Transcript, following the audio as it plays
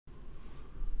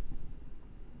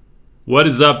What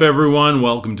is up, everyone?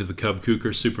 Welcome to the Cub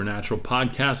Kuker Supernatural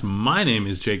Podcast. My name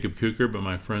is Jacob Kuker, but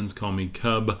my friends call me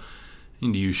Cub,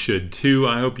 and you should too.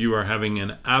 I hope you are having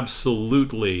an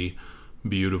absolutely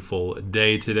beautiful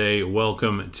day today.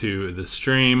 Welcome to the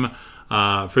stream.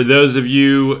 For those of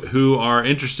you who are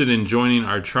interested in joining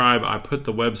our tribe, I put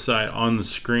the website on the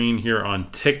screen here on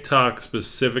TikTok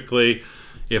specifically.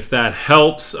 If that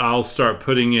helps, I'll start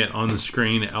putting it on the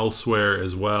screen elsewhere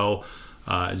as well.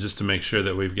 Just to make sure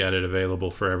that we've got it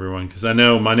available for everyone. Because I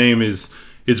know my name it's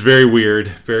very weird,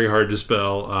 very hard to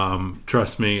spell.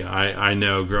 Trust me, I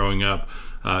know growing up,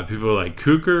 people are like,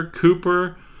 Kuker,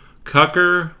 Cooper,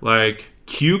 Cucker, like,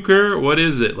 Cuker, what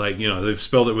is it? Like, you know, they've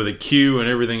spelled it with a Q and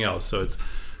everything else. So it's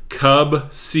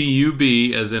Cub,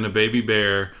 C-U-B, as in a baby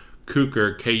bear,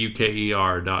 Kuker,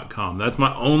 K-U-K-E-R.com. That's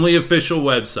my only official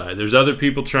website. There's other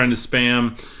people trying to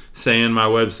spam, saying my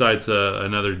website's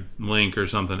another link or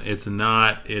something. It's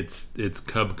not. It's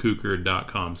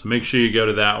cubkuker.com. So make sure you go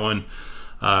to that one.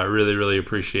 Really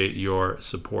appreciate your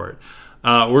support.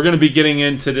 We're going to be getting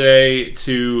in today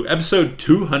to episode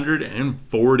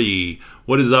 240.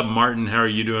 What is up, Martin? How are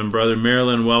you doing, brother?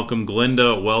 Marilyn, welcome.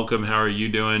 Glenda, welcome. How are you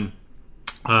doing?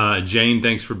 Jane,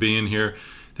 thanks for being here.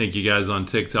 Thank you guys on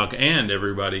TikTok and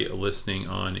everybody listening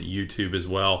on YouTube as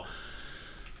well.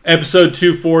 Episode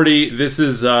 240, this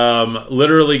is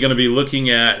literally going to be looking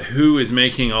at who is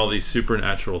making all these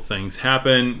supernatural things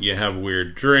happen. You have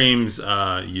weird dreams.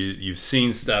 You've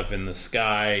seen stuff in the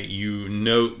sky. You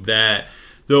note that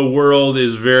the world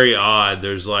is very odd.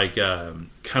 There's like kind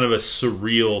of a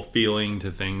surreal feeling to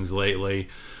things lately.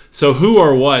 So who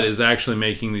or what is actually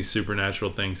making these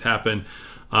supernatural things happen?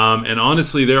 And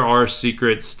honestly, there are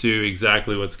secrets to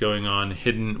exactly what's going on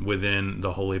hidden within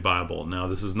the Holy Bible. Now,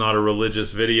 this is not a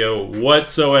religious video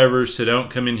whatsoever, so don't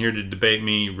come in here to debate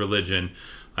me religion.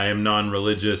 I am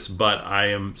non-religious, but I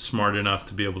am smart enough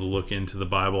to be able to look into the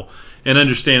Bible and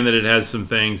understand that it has some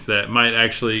things that might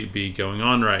actually be going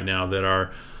on right now that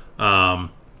are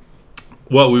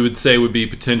what we would say would be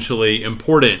potentially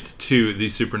important to the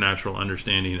supernatural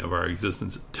understanding of our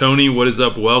existence. Tony, what is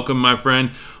up? Welcome, my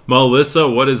friend. Melissa,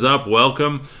 what is up?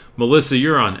 Welcome. Melissa,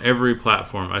 you're on every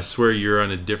platform. I swear you're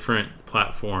on a different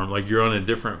platform. Like you're on a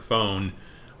different phone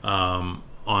on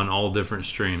all different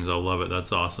streams. I love it.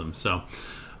 That's awesome. So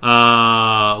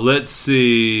let's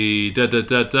see.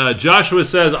 Joshua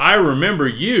says, I remember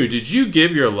you. Did you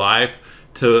give your life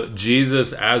to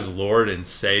Jesus as Lord and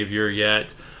Savior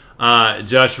yet?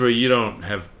 Joshua, you don't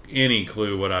have any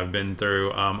clue what I've been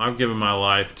through. I've given my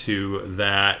life to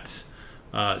that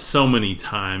so many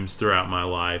times throughout my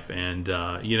life, and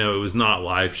it was not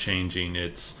life-changing.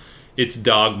 It's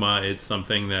dogma. It's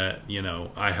something that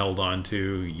I held on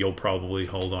to. You'll probably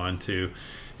hold on to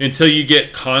until you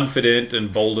get confident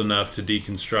and bold enough to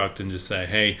deconstruct and just say,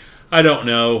 hey, I don't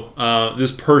know.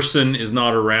 This person is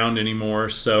not around anymore,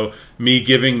 so me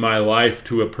giving my life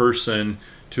to a person,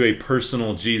 to a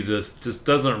personal Jesus, just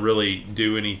doesn't really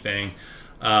do anything.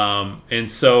 And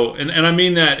I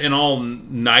mean that in all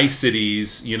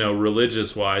niceties,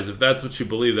 religious wise. If that's what you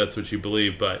believe, that's what you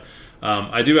believe. But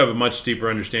I do have a much deeper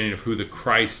understanding of who the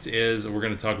Christ is. We're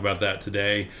going to talk about that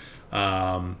today.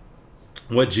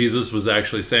 What Jesus was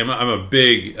actually saying. I'm a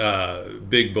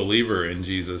big believer in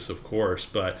Jesus, of course.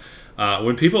 But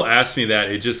when people ask me that,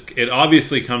 it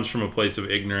obviously comes from a place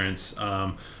of ignorance.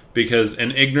 Because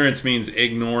ignorance means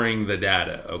ignoring the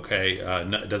data, okay?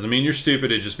 It doesn't mean you're stupid.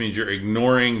 It just means you're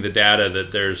ignoring the data,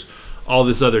 that there's all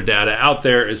this other data out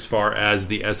there as far as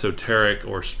the esoteric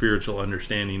or spiritual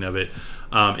understanding of it.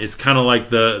 It's kind of like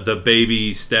the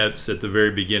baby steps at the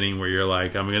very beginning where you're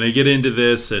like, I'm going to get into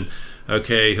this, and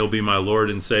okay, he'll be my Lord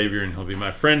and Savior, and he'll be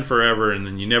my friend forever, and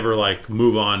then you never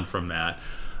move on from that.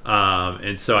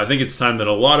 And so I think it's time that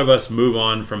a lot of us move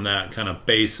on from that kind of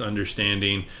base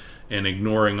understanding and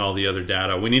ignoring all the other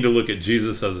data. We need to look at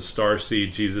Jesus as a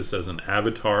starseed, Jesus as an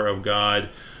avatar of God.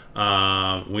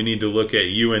 We need to look at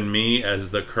you and me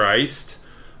as the Christ.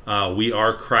 We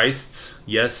are Christs.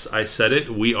 Yes, I said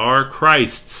it. We are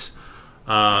Christs.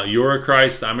 You're a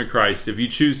Christ, I'm a Christ. If you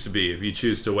choose to be, if you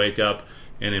choose to wake up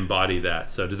and embody that.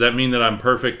 So does that mean that I'm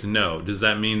perfect? No. Does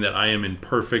that mean that I am in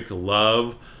perfect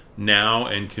love now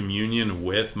and communion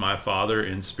with my Father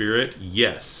in spirit?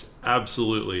 Yes,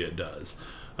 absolutely it does.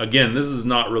 Again, this is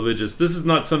not religious. This is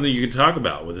not something you can talk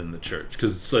about within the church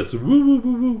because it's woo, woo,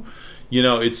 woo, woo.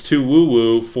 It's too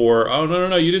woo-woo for, oh,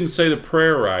 no, you didn't say the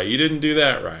prayer right. You didn't do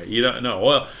that right. You don't know.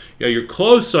 Well, you're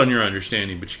close on your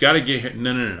understanding, but you got to get here.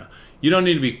 No. You don't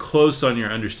need to be close on your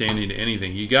understanding to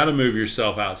anything. You got to move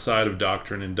yourself outside of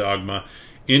doctrine and dogma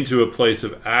into a place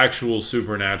of actual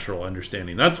supernatural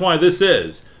understanding. That's why this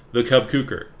is the Cub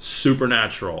Kuker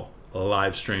Supernatural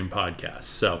live stream podcast.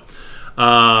 So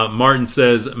Martin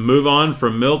says, move on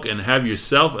from milk and have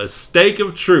yourself a steak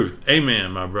of truth.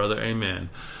 Amen, my brother. Amen.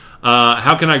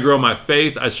 How can I grow my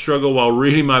faith? I struggle while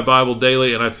reading my Bible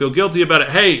daily, and I feel guilty about it.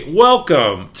 Hey,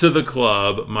 welcome to the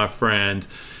club, my friend.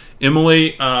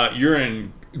 Emily, you're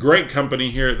in great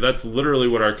company here. That's literally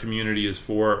what our community is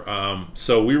for.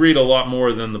 So we read a lot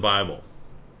more than the Bible.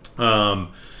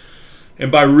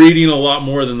 And by reading a lot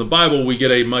more than the Bible, we get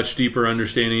a much deeper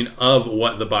understanding of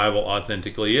what the Bible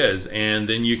authentically is. And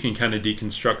then you can kind of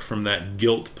deconstruct from that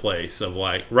guilt place of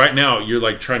like, right now, you're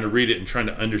like trying to read it and trying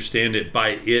to understand it by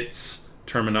its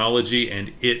terminology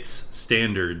and its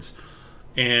standards.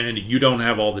 And you don't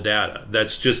have all the data.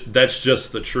 That's just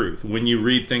the truth. When you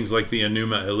read things like the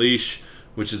Enuma Elish,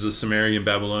 which is a Sumerian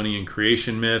Babylonian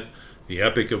creation myth, the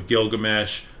Epic of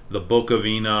Gilgamesh, the Book of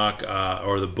Enoch,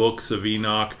 or the Books of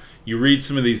Enoch, you read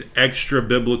some of these extra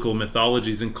biblical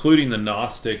mythologies, including the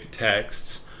Gnostic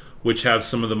texts, which have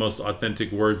some of the most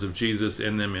authentic words of Jesus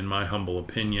in them, in my humble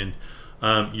opinion.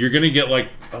 You're going to get like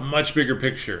a much bigger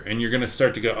picture, and you're going to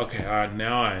start to go, okay,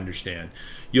 now I understand.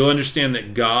 You'll understand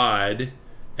that God,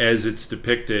 as it's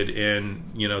depicted in,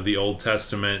 the Old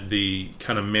Testament, the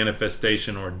kind of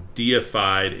manifestation or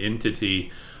deified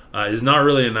entity, is not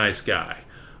really a nice guy.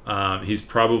 He's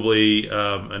probably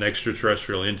an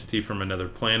extraterrestrial entity from another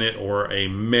planet, or a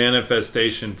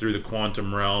manifestation through the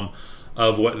quantum realm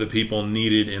of what the people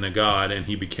needed in a god, and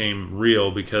he became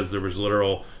real because there was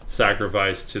literal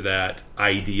sacrifice to that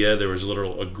idea. There was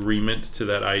literal agreement to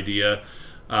that idea.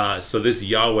 So this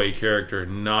Yahweh character,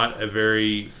 not a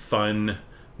very fun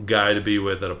guy to be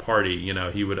with at a party.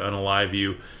 He would unalive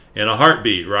you in a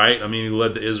heartbeat, right? I mean, he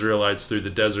led the Israelites through the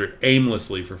desert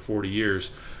aimlessly for 40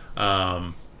 years.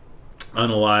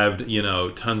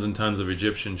 Unalived, tons and tons of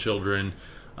Egyptian children.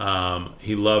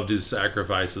 He loved his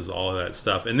sacrifices, all of that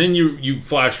stuff. And then you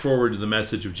flash forward to the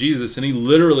message of Jesus, and he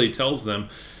literally tells them,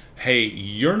 hey,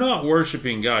 you're not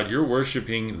worshiping God, you're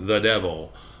worshiping the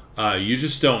devil. You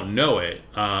just don't know it.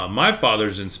 My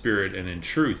Father's in spirit and in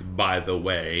truth, by the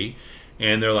way.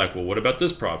 And they're like, well, what about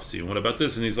this prophecy? And what about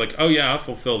this? And he's like, oh, yeah, I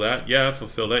fulfill that. Yeah, I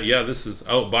fulfill that. Yeah, this is,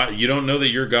 you don't know that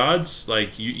you're gods?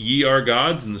 Like, ye are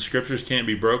gods and the scriptures can't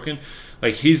be broken?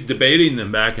 Like, he's debating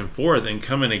them back and forth and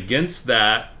coming against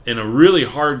that in a really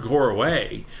hardcore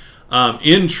way,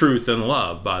 in truth and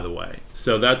love, by the way.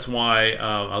 So that's why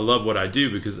I love what I do,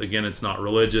 because, again, it's not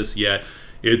religious yet.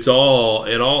 It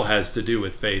all has to do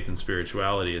with faith and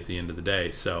spirituality at the end of the day.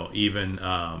 So even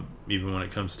when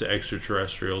it comes to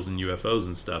extraterrestrials and UFOs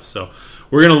and stuff. So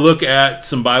we're going to look at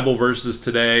some Bible verses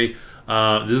today.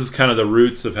 This is kind of the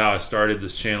roots of how I started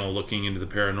this channel, looking into the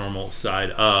paranormal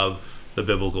side of the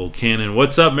biblical canon.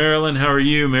 What's up, Marilyn? How are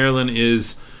you? Marilyn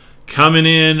is coming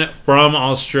in from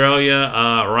Australia.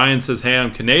 Ryan says, hey,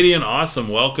 I'm Canadian. Awesome.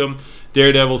 Welcome.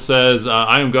 Daredevil says,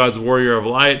 I am God's warrior of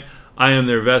light. I am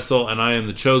their vessel, and I am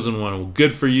the chosen one. Well,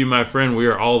 good for you, my friend. We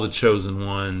are all the chosen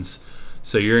ones.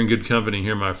 So you're in good company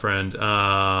here, my friend.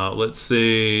 Let's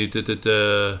see.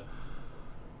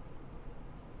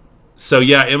 So,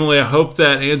 yeah, Emily, I hope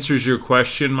that answers your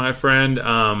question, my friend.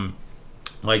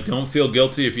 Don't feel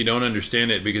guilty if you don't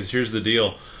understand it, because here's the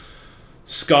deal.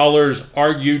 Scholars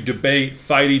argue, debate,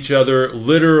 fight each other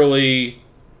literally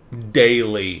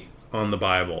daily on the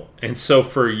Bible. And so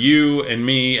for you and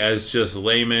me as just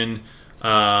laymen,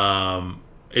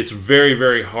 it's very,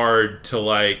 very hard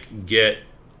to get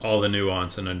all the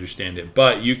nuance and understand it.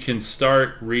 But you can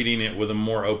start reading it with a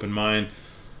more open mind,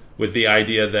 with the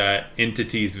idea that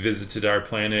entities visited our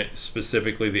planet,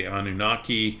 specifically the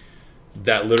Anunnaki.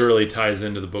 That literally ties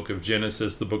into the book of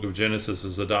Genesis. The book of Genesis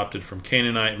is adopted from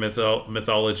Canaanite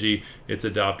mythology. It's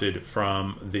adopted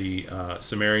from the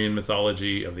Sumerian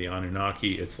mythology of the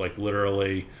Anunnaki. It's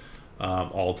literally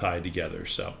all tied together.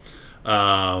 So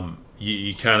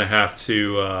you kind of have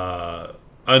to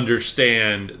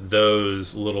understand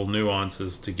those little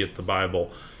nuances to get the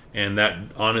Bible. And that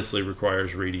honestly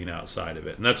requires reading outside of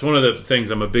it. And that's one of the things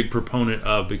I'm a big proponent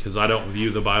of, because I don't view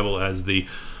the Bible as the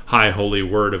high holy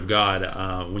word of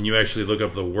God. When you actually look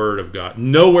up the word of God,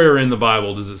 nowhere in the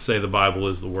Bible does it say the Bible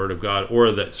is the word of God,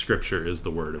 or that scripture is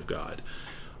the word of God.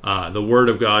 The word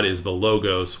of God is the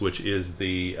logos, which is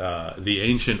the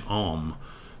ancient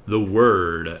the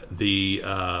word,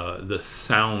 the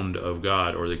sound of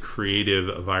God, or the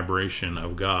creative vibration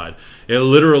of God. It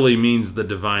literally means the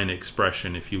divine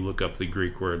expression if you look up the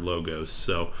Greek word logos.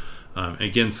 So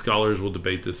again, scholars will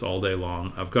debate this all day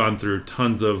long. I've gone through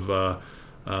tons of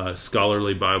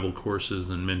scholarly Bible courses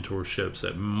and mentorships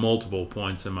at multiple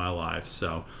points in my life.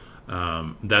 So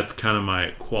that's kind of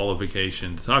my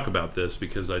qualification to talk about this,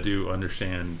 because I do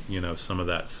understand, some of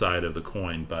that side of the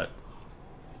coin. But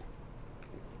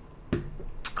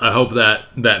I hope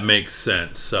that makes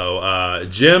sense. So,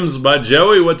 Gems by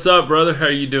Joey, what's up, brother? How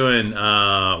you doing?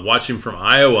 Watching from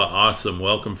Iowa, awesome.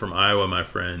 Welcome from Iowa, my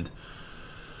friend.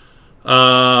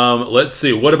 Let's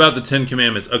see. What about the Ten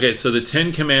Commandments? Okay, so the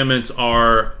Ten Commandments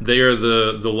are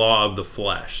the law of the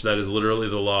flesh. That is literally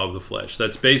the law of the flesh.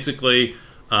 That's basically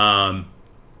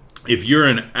if you're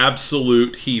an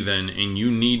absolute heathen and you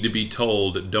need to be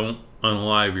told don't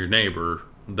unalive your neighbor,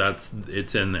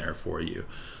 it's in there for you.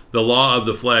 The law of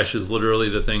the flesh is literally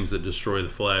the things that destroy the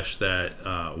flesh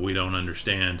that we don't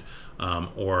understand,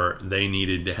 or they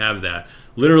needed to have that.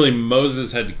 Literally,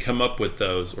 Moses had to come up with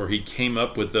those, or he came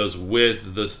up with those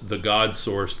with the God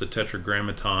source, the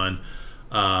Tetragrammaton,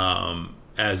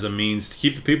 as a means to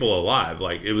keep the people alive.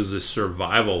 Like, it was a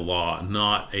survival law,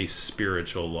 not a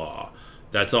spiritual law.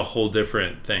 That's a whole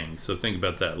different thing. So think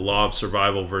about that. Law of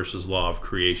survival versus law of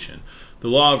creation. The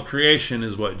law of creation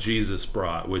is what Jesus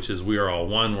brought, which is we are all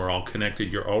one, we're all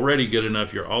connected. You're already good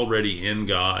enough. You're already in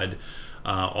God.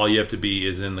 All you have to be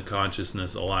is in the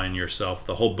consciousness, align yourself.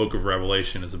 The whole book of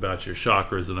Revelation is about your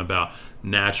chakras and about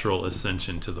natural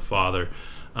ascension to the Father.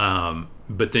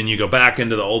 But then you go back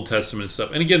into the Old Testament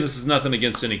stuff. And again, this is nothing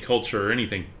against any culture or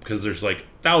anything, because there's like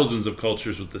thousands of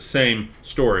cultures with the same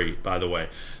story, by the way.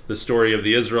 The story of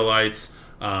the Israelites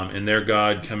and their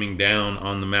God coming down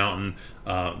on the mountain,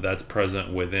 that's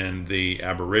present within the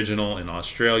Aboriginal in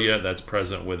Australia. That's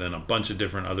present within a bunch of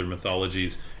different other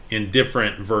mythologies in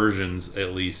different versions,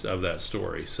 at least, of that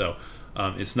story. So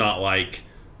it's not like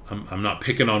I'm not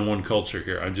picking on one culture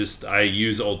here. I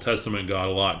use Old Testament God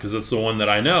a lot because it's the one that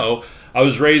I know. I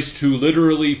was raised to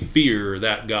literally fear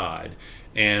that God.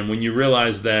 And when you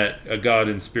realize that a God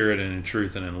in spirit and in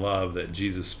truth and in love that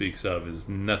Jesus speaks of is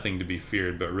nothing to be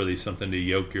feared, but really something to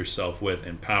yoke yourself with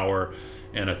in power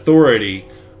and authority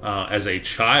as a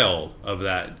child of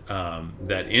that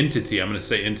entity. I'm going to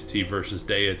say entity versus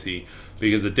deity,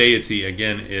 because a deity,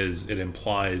 again, it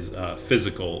implies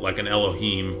physical, like an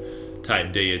Elohim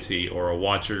type deity or a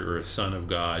watcher or a son of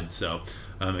God. So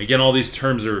again, all these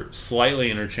terms are slightly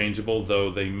interchangeable,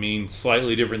 though they mean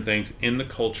slightly different things in the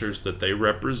cultures that they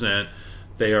represent.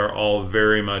 They are all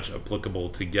very much applicable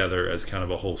together as kind of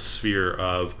a whole sphere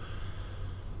of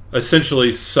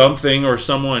essentially something or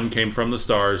someone came from the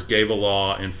stars, gave a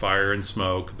law in fire and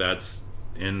smoke. That's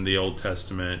in the Old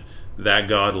Testament. That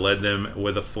God led them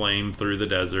with a flame through the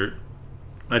desert.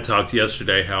 I talked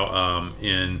yesterday how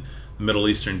in Middle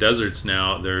Eastern deserts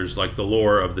now, there's like the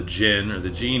lore of the jinn or the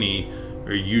genie,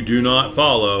 or you do not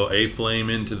follow a flame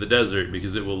into the desert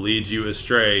because it will lead you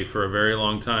astray for a very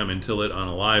long time until it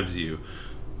unalives you.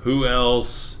 Who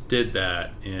else did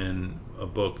that in a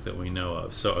book that we know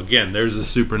of? So again, there's a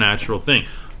supernatural thing,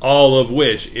 all of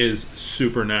which is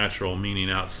supernatural,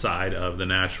 meaning outside of the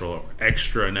natural or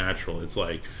extra natural. It's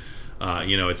like,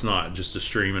 it's not just a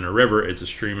stream and a river. It's a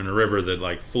stream and a river that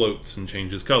like floats and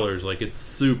changes colors. Like, it's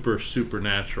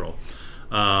supernatural.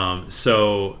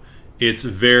 So it's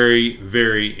very,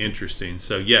 very interesting.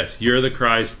 So yes, you're the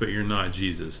Christ, but you're not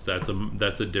Jesus. That's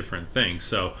a different thing.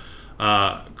 So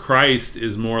Christ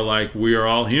is more like we are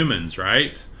all humans,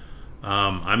 right?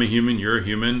 I'm a human, you're a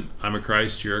human. I'm a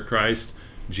Christ, you're a Christ.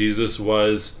 Jesus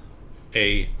was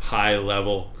a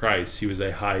high-level Christ. He was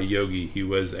a high yogi. He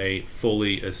was a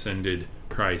fully ascended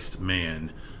Christ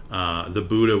man. The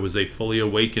Buddha was a fully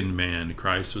awakened man.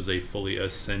 Christ was a fully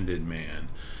ascended man.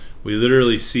 We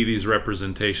literally see these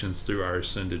representations through our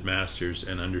ascended masters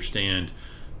and understand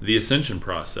the ascension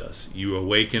process. You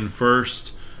awaken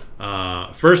first.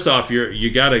 First off,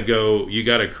 you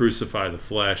gotta crucify the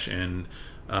flesh and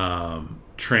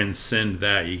transcend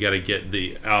that. You got to get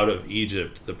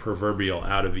the proverbial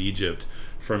out of Egypt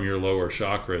from your lower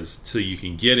chakras so you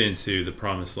can get into the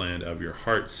promised land of your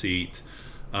heart seat,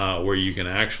 where you can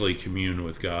actually commune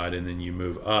with God, and then you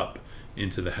move up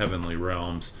into the heavenly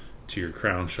realms to your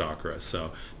crown chakra.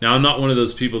 So now, I'm not one of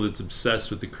those people that's obsessed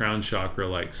with the crown chakra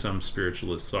like some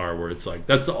spiritualists are, where it's like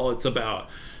that's all it's about.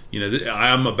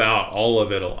 I'm about all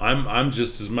of it. I'm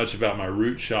just as much about my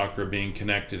root chakra being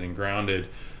connected and grounded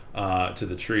to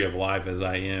the tree of life as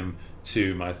I am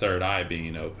to my third eye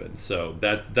being open. So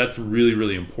that's really,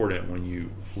 really important when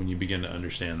you begin to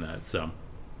understand that. So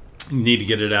you need to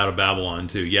get it out of Babylon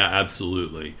too. Yeah,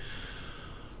 absolutely.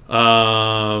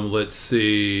 Let's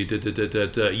see.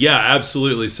 Yeah,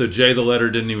 absolutely. So Jay the letter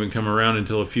didn't even come around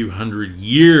until a few hundred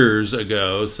years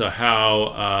ago. So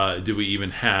how do we even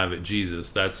have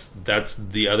Jesus? That's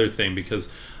the other thing, because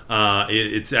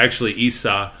it's actually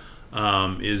Isa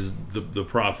is the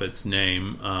prophet's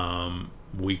name.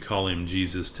 We call him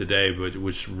Jesus today, but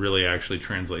which really actually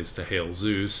translates to Hail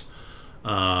Zeus.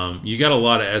 You got a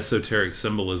lot of esoteric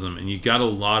symbolism, and you got a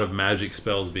lot of magic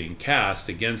spells being cast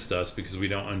against us because we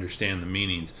don't understand the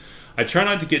meanings. I try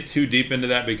not to get too deep into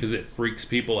that because it freaks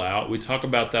people out. We talk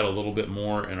about that a little bit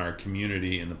more in our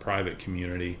community, in the private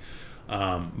community.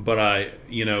 But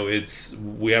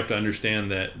we have to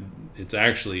understand that it's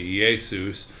actually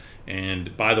Jesus,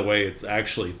 and by the way, it's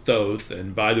actually Thoth,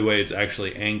 and by the way, it's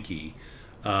actually Enki.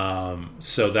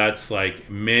 So that's like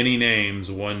many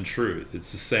names, one truth.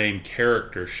 It's the same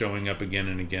character showing up again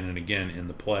and again and again in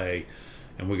the play,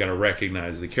 and we got to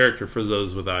recognize the character for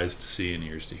those with eyes to see and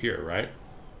ears to hear, right?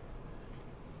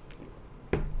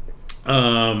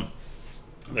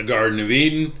 The Garden of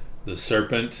Eden, the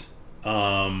serpent,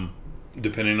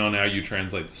 depending on how you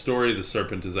translate the story, the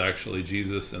serpent is actually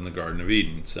Jesus in the Garden of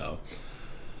Eden. So,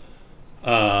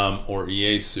 or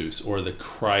Jesus, or the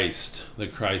Christ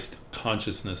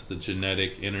consciousness, the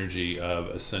genetic energy of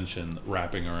ascension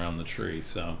wrapping around the tree.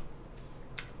 So,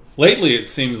 lately it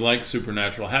seems like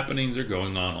supernatural happenings are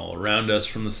going on all around us,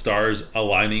 from the stars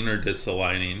aligning or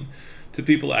disaligning to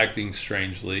people acting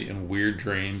strangely in weird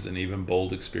dreams and even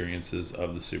bold experiences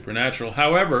of the supernatural.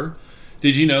 However,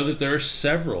 did you know that there are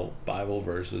several Bible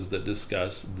verses that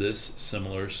discuss this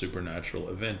similar supernatural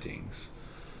eventings?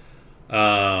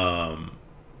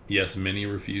 Yes, many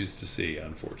refuse to see,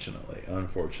 unfortunately.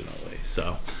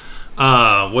 So,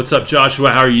 what's up,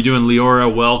 Joshua? How are you doing?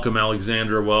 Leora, welcome.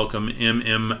 Alexandra, welcome.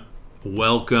 MM,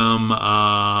 welcome.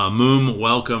 Moom,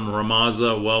 welcome.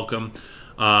 Ramaza, welcome.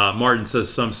 Martin says,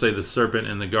 some say the serpent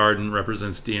in the garden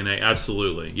represents DNA.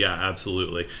 Absolutely. Yeah,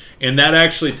 absolutely. And that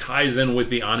actually ties in with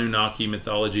the Anunnaki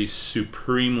mythology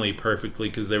supremely perfectly,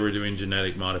 because they were doing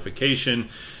genetic modification,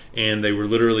 and they were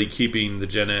literally keeping the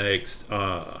genetics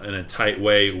in a tight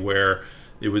way where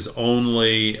it was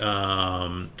only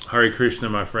Hare Krishna,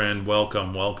 my friend,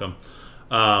 welcome,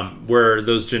 where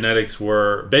those genetics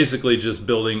were basically just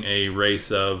building a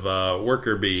race of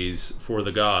worker bees for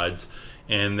the gods.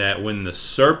 And that when the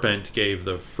serpent gave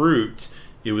the fruit,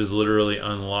 it was literally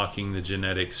unlocking the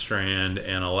genetic strand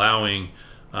and allowing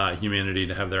humanity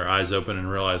to have their eyes open and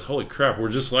realize, holy crap, we're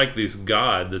just like this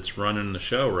god that's running the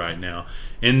show right now.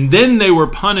 And then they were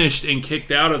punished and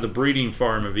kicked out of the breeding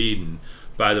farm of Eden.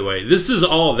 By the way, this is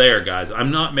all there, guys.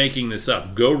 I'm not making this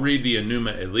up. Go read the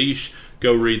Enuma Elish.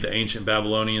 Go read the Ancient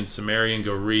Babylonian Sumerian.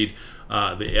 Go read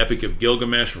the Epic of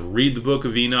Gilgamesh. Read the Book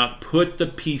of Enoch. Put the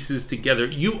pieces together.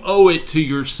 You owe it to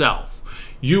yourself.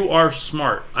 You are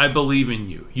smart. I believe in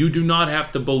you. You do not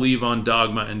have to believe on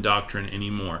dogma and doctrine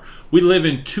anymore. We live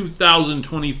in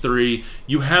 2023.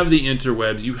 You have the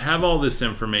interwebs. You have all this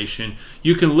information.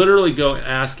 You can literally go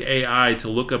ask AI to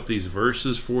look up these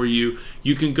verses for you.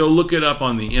 You can go look it up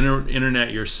on the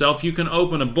internet yourself. You can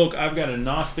open a book. I've got a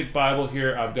Gnostic Bible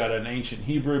here. I've got an ancient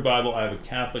Hebrew Bible. I have a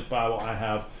Catholic Bible. I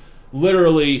have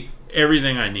literally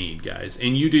everything I need, guys.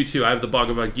 And you do too. I have the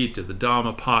Bhagavad Gita, the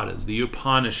Dhammapadas, the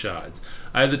Upanishads.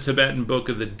 I have the Tibetan Book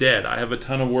of the Dead. I have a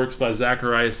ton of works by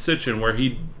Zacharias Sitchin where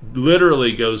he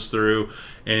literally goes through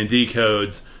and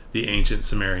decodes the ancient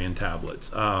Sumerian tablets.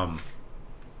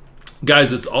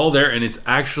 Guys, it's all there, and it's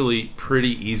actually pretty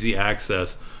easy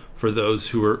access for those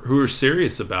who are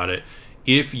serious about it.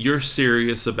 If you're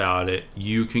serious about it,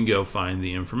 you can go find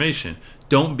the information.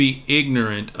 Don't be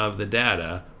ignorant of the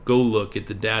data. Go look at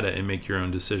the data and make your own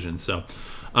decisions. So,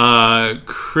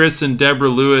 Chris and Deborah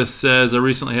Lewis says, I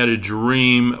recently had a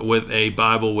dream with a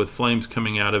Bible with flames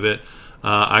coming out of it.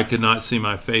 I could not see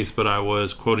my face, but I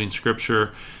was quoting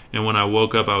scripture. And when I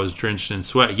woke up, I was drenched in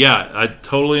sweat. Yeah, I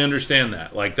totally understand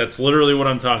that. Like, that's literally what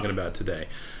I'm talking about today.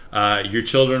 Your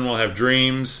children will have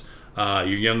dreams. Your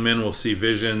young men will see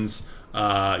visions.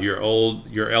 Your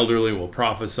elderly will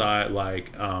prophesy.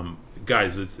 Like,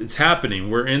 guys, it's happening.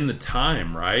 We're in the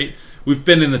time, right? We've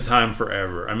been in the time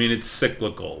forever. I mean, it's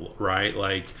cyclical, right?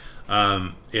 Like,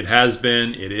 it has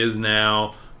been, it is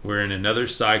now. We're in another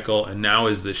cycle, and now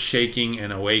is the shaking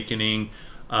and awakening.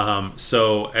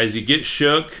 So as you get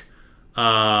shook,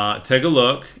 take a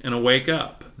look and wake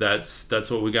up. That's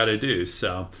what we got to do.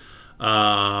 So,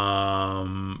 yeah,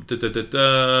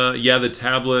 the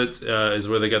tablet is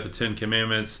where they got the 10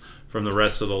 Commandments from the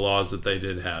rest of the laws that they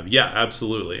did have. Yeah,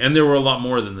 absolutely. And there were a lot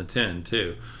more than the 10,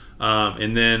 too.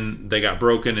 And then they got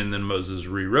broken, and then Moses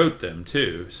rewrote them,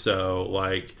 too. So,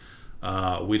 like,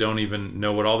 we don't even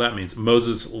know what all that means.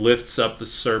 Moses lifts up the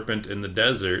serpent in the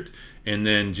desert, and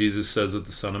then Jesus says that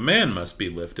the Son of Man must be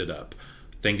lifted up.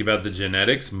 Think about the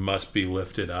genetics, must be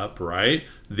lifted up, right?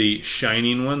 The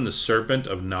shining one, the serpent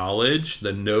of knowledge,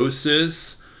 the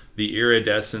gnosis, the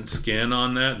iridescent skin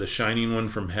on that, the shining one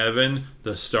from heaven,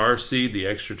 the starseed, the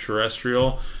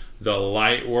extraterrestrial, the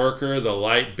light worker, the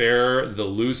light bearer, the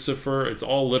Lucifer. It's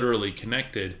all literally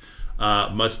connected.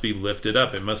 must be lifted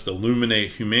up. It must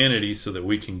illuminate humanity so that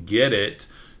we can get it,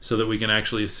 so that we can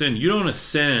actually ascend. You don't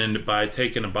ascend by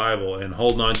taking a Bible and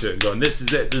holding on to it and going, this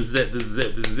is it, this is it, this is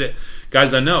it, this is it.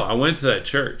 Guys, I know. I went to that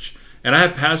church, and I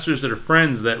have pastors that are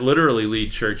friends that literally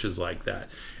lead churches like that.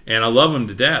 And I love them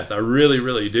to death. I really,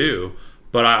 really do.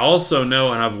 But I also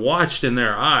know, and I've watched in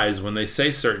their eyes when they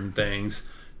say certain things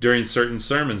during certain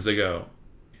sermons, they go,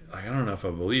 like, I don't know if I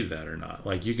believe that or not.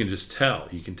 Like, you can just tell.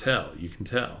 You can tell. You can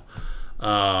tell.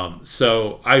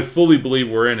 So I fully believe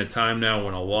we're in a time now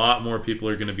when a lot more people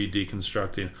are going to be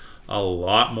deconstructing. A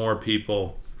lot more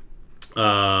people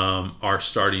are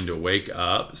starting to wake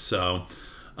up. So,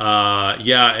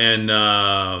 yeah,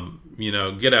 and, you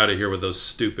know, get out of here with those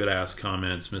stupid-ass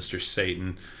comments, Mr.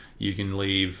 Satan. You can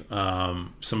leave.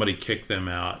 Somebody kick them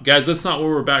out. Guys, that's not what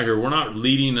we're about here. We're not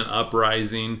leading an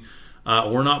uprising.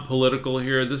 We're not political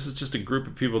here. This is just a group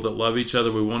of people that love each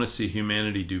other. We want to see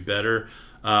humanity do better.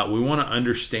 We want to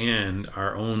understand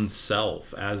our own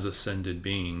self as ascended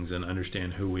beings and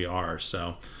understand who we are.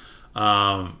 So,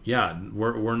 yeah,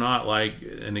 we're not like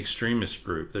an extremist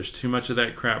group. There's too much of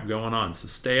that crap going on. So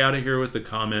stay out of here with the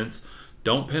comments.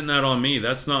 Don't pin that on me.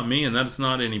 That's not me, and that's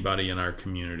not anybody in our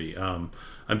community.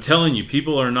 I'm telling you,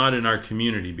 people are not in our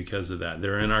community because of that.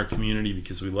 They're in our community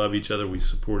because we love each other, we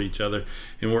support each other,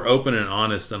 and we're open and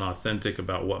honest and authentic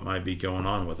about what might be going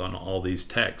on all these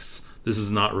texts. This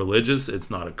is not religious. It's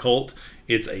not a cult.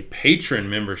 It's a patron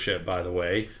membership, by the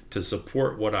way, to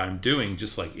support what I'm doing,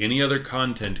 just like any other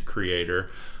content creator.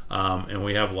 And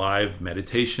we have live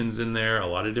meditations in there, a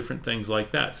lot of different things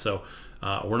like that. So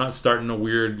we're not starting a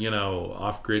weird,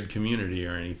 off-grid community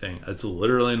or anything. That's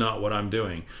literally not what I'm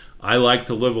doing. I like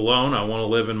to live alone. I want to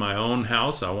live in my own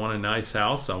house. I want a nice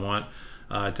house. I want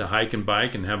to hike and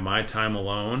bike and have my time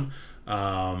alone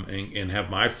and have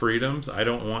my freedoms. I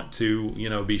don't want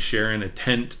to, be sharing a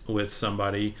tent with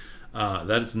somebody.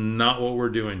 That's not what we're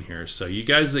doing here. So you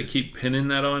guys that keep pinning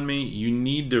that on me, you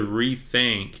need to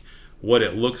rethink what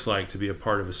it looks like to be a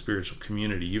part of a spiritual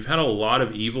community. You've had a lot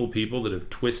of evil people that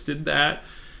have twisted that,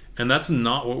 and that's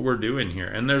not what we're doing here.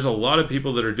 And there's a lot of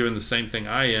people that are doing the same thing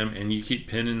I am, and you keep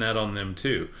pinning that on them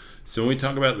too. So when we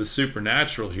talk about the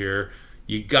supernatural here,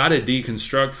 you got to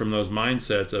deconstruct from those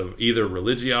mindsets of either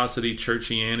religiosity,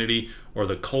 churchianity, or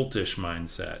the cultish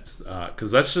mindsets, because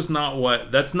that's not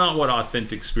what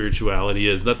authentic spirituality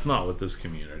is. That's not what this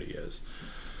community is.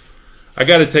 I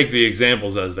got to take the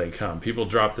examples as they come. People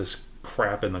drop this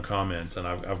crap in the comments, and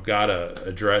I've got to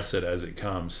address it as it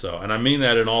comes. So, and I mean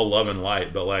that in all love and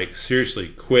light, but like, seriously,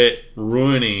 quit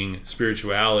ruining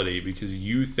spirituality because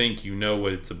you think you know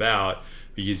what it's about,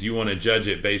 because you want to judge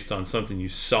it based on something you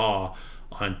saw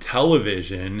on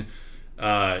television,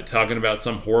 talking about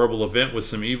some horrible event with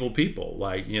some evil people.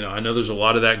 Like, I know there's a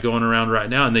lot of that going around right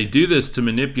now, and they do this to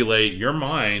manipulate your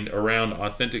mind around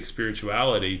authentic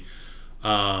spirituality,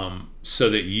 so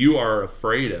that you are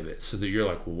afraid of it, so that you're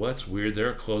like, well, that's weird, they're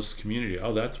a close community.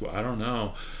 Oh, that's what, I don't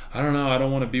know, I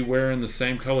don't want to be wearing the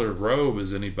same colored robe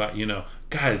as anybody.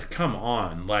 Guys, come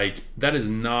on. Like, that is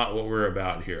not what we're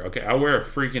about here. Okay, I wear a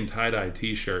freaking tie-dye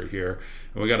t-shirt here,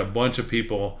 and we got a bunch of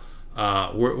people.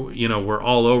 We're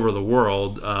all over the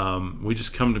world. We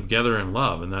just come together in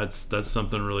love, and that's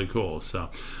something really cool. So,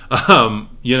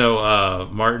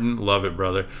 Martin, love it,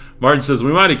 brother. Martin says,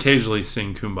 we might occasionally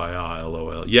sing Kumbaya,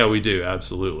 LOL. Yeah, we do,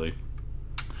 absolutely.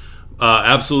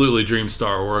 Absolutely,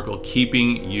 Dreamstar Oracle,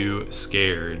 keeping you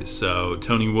scared. So,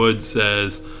 Tony Wood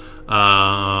says,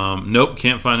 nope,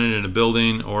 can't find it in a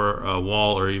building or a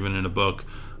wall or even in a book.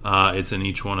 It's in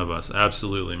each one of us.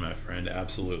 Absolutely, my friend.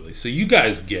 Absolutely. So you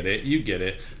guys get it. You get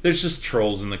it. There's just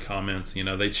trolls in the comments.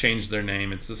 They changed their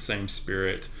name. It's the same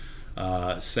spirit.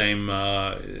 Same,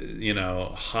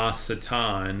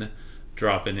 Ha-Satan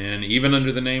dropping in, even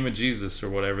under the name of Jesus or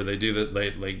whatever. They do that.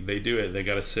 They do it. They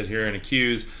got to sit here and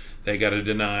accuse. They got to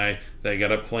deny. They got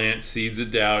to plant seeds of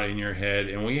doubt in your head.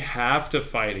 And we have to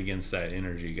fight against that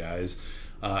energy, guys.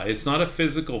 It's not a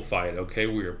physical fight, okay?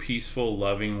 We are peaceful,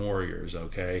 loving warriors,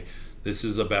 okay? This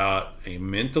is about a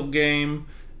mental game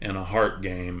and a heart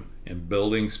game and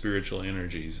building spiritual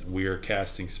energies. We are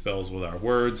casting spells with our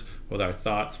words, with our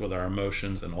thoughts, with our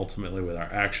emotions, and ultimately with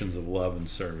our actions of love and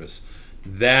service.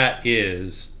 That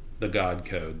is the God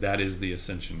code. That is the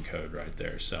Ascension code right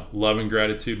there. So, love and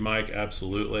gratitude, Mike,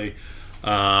 absolutely.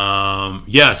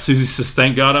 Yeah, Susie says,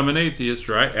 thank God I'm an atheist,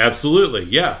 right? Absolutely.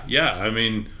 Yeah. I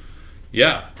mean...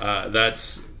 Yeah,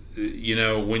 that's,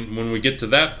 when we get to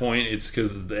that point, it's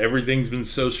because everything's been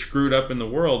so screwed up in the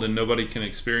world and nobody can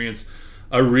experience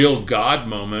a real God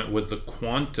moment with the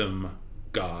quantum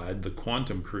God, the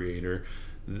quantum creator.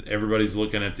 Everybody's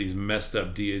looking at these messed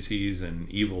up deities and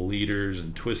evil leaders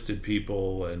and twisted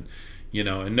people, and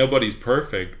and nobody's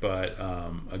perfect, but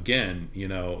again,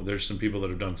 there's some people that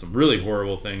have done some really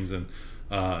horrible things and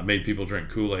made people drink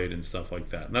Kool-Aid and stuff like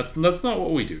that. And that's not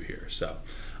what we do here. So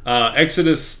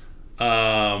Exodus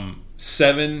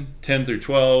 7:10 through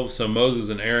 12. So Moses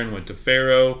and Aaron went to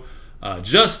Pharaoh,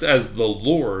 just as the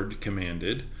Lord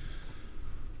commanded.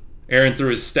 Aaron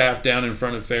threw his staff down in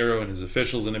front of Pharaoh and his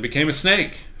officials, and it became a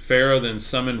snake. Pharaoh then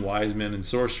summoned wise men and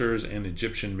sorcerers, and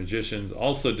Egyptian magicians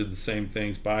also did the same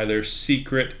things by their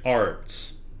secret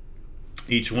arts.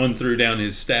 Each one threw down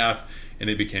his staff, and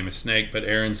it became a snake, but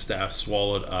Aaron's staff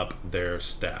swallowed up their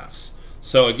staffs.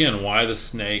 So again, why the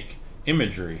snake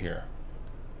imagery here?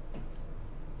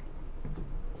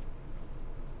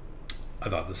 I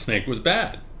thought the snake was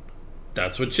bad.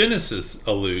 That's what Genesis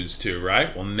alludes to,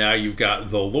 right? Well, now you've got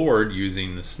the Lord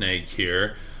using the snake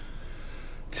here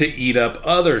to eat up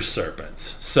other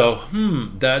serpents. So,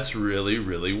 that's really,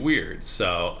 really weird.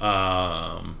 So,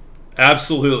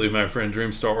 absolutely, my friend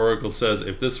Dreamstar Oracle says,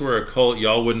 if this were a cult,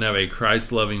 y'all wouldn't have a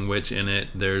Christ-loving witch in it.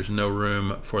 There's no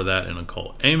room for that in a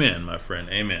cult. Amen, my friend.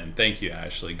 Amen. Thank you,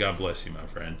 Ashley. God bless you, my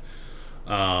friend.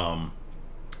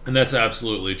 And that's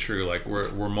absolutely true. Like, we're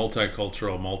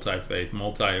multicultural, multi-faith,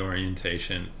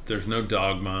 multi-orientation. There's no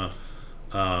dogma.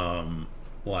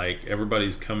 Like,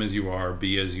 everybody's come as you are,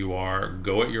 be as you are,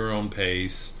 go at your own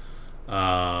pace.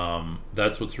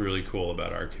 That's what's really cool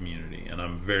about our community, and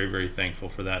I'm very, very thankful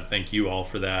for that. Thank you all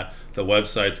for that. The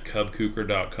website's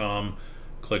cubcougar.com.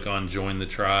 Click on Join the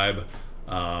Tribe.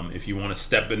 If you want to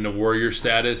step into warrior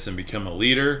status and become a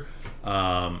leader,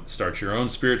 start your own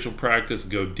spiritual practice,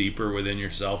 go deeper within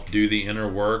yourself, do the inner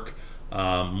work,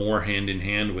 more hand in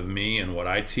hand with me and what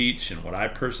I teach and what I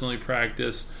personally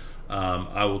practice.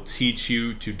 I will teach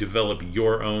you to develop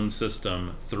your own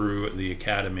system through the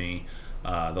academy,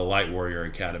 the Light Warrior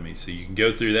Academy. So you can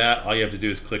go through that. All you have to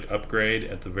do is click upgrade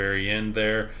at the very end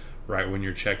there, right when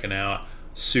you're checking out.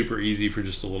 Super easy for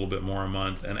just a little bit more a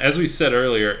month. And as we said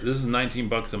earlier, this is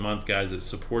 $19 a month, guys. It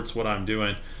supports what I'm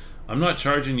doing. I'm not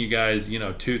charging you guys,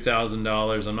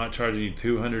 $2,000. I'm not charging you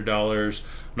 $200.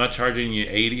 I'm not charging you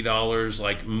 $80.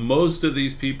 Like most of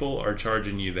these people are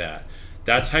charging you that.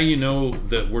 That's how you know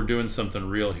that we're doing something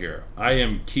real here. I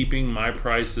am keeping my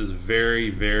prices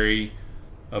very, very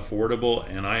affordable,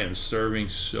 and I am serving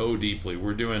so deeply.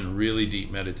 We're doing really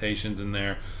deep meditations in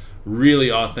there,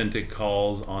 really authentic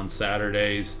calls on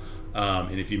Saturdays.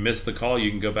 And if you missed the call, you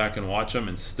can go back and watch them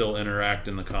and still interact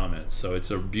in the comments. So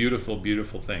it's a beautiful,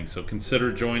 beautiful thing. So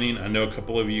consider joining. I know a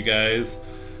couple of you guys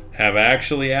have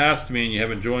actually asked me and you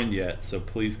haven't joined yet. So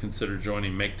please consider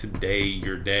joining. Make today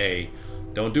your day.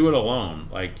 Don't do it alone.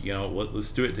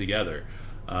 Let's do it together.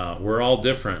 We're all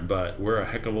different, but we're a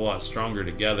heck of a lot stronger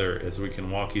together as we can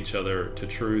walk each other to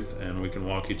truth, and we can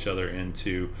walk each other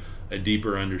into a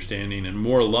deeper understanding and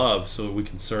more love so that we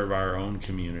can serve our own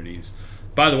communities.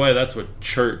 By the way, that's what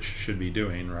church should be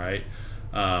doing, right?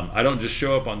 I don't just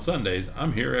show up on Sundays.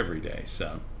 I'm here every day.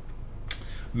 So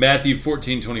Matthew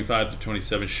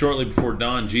 14:25-27. Shortly before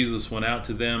dawn, Jesus went out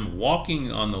to them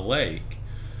walking on the lake.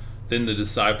 Then the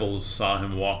disciples saw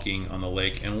him walking on the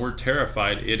lake and were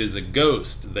terrified. "It is a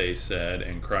ghost," they said,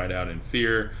 and cried out in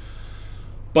fear.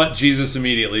 But Jesus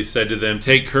immediately said to them,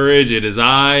 "Take courage, it is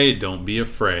I, don't be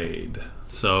afraid."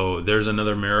 So there's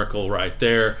another miracle right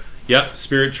there. Yep,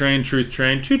 spirit trained, truth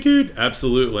trained, toot toot,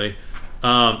 absolutely.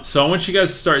 So I want you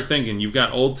guys to start thinking. You've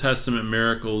got Old Testament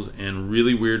miracles and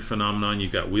really weird phenomenon.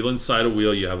 You've got wheel inside a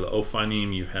wheel. You have the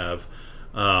Ophanim. You have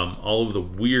all of the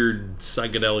weird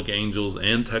psychedelic angels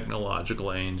and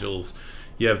technological angels.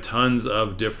 You have tons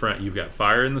of different, you've got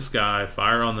fire in the sky,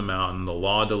 fire on the mountain, the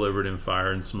law delivered in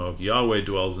fire and smoke. Yahweh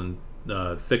dwells in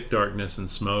thick darkness and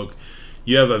smoke.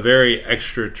 You have a very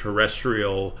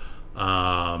extraterrestrial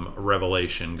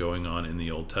revelation going on in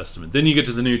the Old Testament. Then you get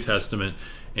to the New Testament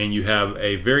and you have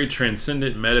a very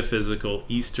transcendent, metaphysical,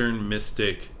 Eastern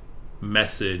mystic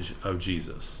message of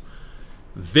Jesus.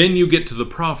 Then you get to the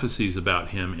prophecies about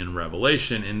him in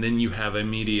Revelation, and then you have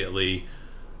immediately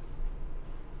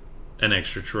an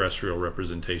extraterrestrial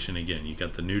representation again. You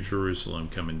got the New Jerusalem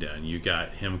coming down. You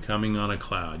got him coming on a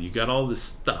cloud. You got all this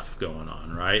stuff going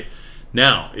on, right?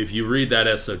 Now, if you read that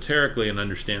esoterically and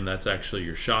understand that's actually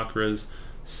your chakras,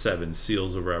 7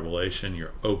 seals of revelation,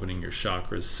 you're opening your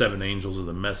chakras. 7 angels are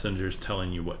the messengers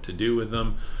telling you what to do with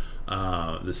them.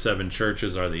 The 7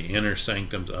 churches are the inner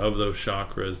sanctums of those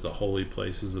chakras, the holy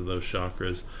places of those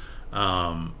chakras.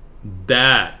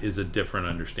 That is a different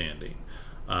understanding.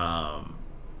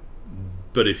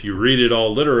 But if you read it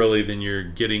all literally, then you're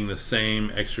getting the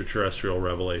same extraterrestrial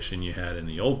revelation you had in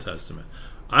the Old Testament.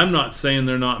 I'm not saying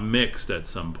they're not mixed at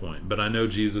some point, but I know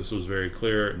Jesus was very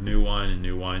clear: new wine and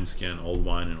new wineskin, old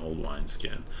wine and old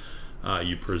wineskin.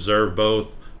 You preserve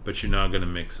both, but you're not going to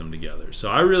mix them together. So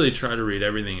I really try to read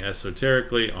everything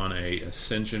esoterically on a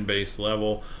ascension-based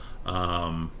level,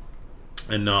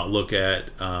 and not look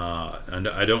at, and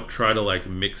I don't try to like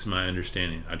mix my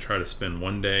understanding. I try to spend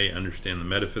one day understand the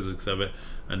metaphysics of it,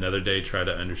 another day try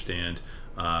to understand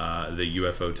the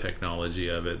UFO technology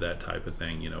of it, that type of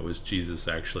thing. Was Jesus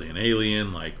actually an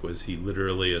alien? Like, was he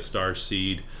literally a star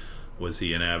seed? Was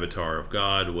he an avatar of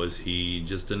God? Was he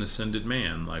just an ascended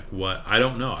man? Like, what? I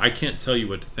don't know. I can't tell you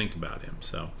what to think about him.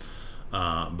 So,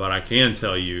 but I can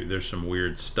tell you there's some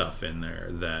weird stuff in there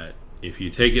that if you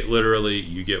take it literally,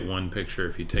 you get one picture.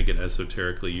 If you take it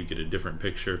esoterically, you get a different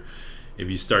picture. If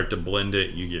you start to blend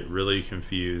it, you get really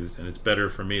confused. And it's better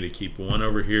for me to keep one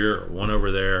over here or one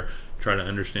over there, try to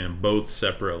understand both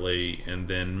separately, and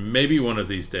then maybe one of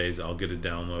these days I'll get a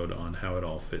download on how it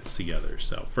all fits together.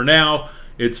 So for now,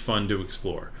 it's fun to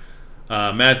explore.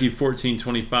 Matthew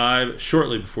 14:25,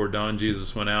 shortly before dawn,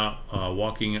 Jesus went out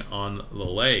walking on the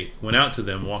lake. Went out to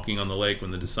them walking on the lake. When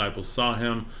the disciples saw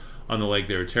him on the lake,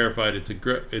 they were terrified. It's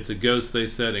a ghost, they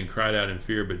said, and cried out in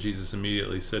fear. But Jesus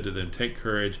immediately said to them, "Take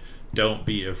courage, don't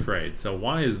be afraid." So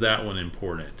why is that one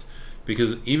important?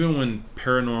 Because even when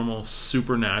paranormal,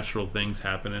 supernatural things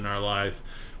happen in our life,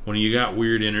 when you got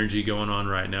weird energy going on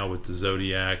right now with the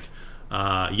Zodiac,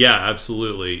 yeah,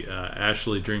 absolutely.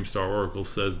 Ashley Dreamstar Oracle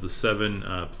says the 7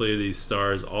 Pleiades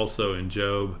stars also in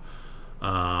Job,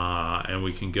 and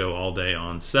we can go all day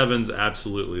on sevens.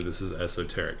 Absolutely, this is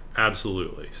esoteric.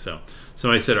 Absolutely. So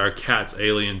somebody said, are cats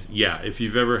aliens? Yeah, if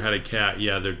you've ever had a cat,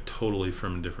 yeah, they're totally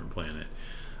from a different planet.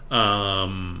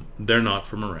 They're not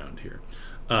from around here.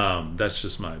 That's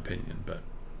just my opinion. But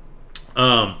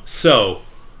so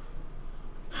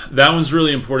that one's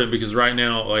really important because right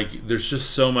now, like, there's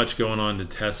just so much going on to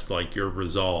test like your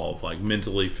resolve, like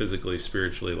mentally, physically,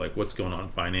 spiritually, like what's going on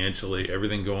financially,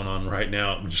 everything going on right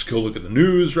now. Just go look at the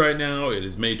news right now. It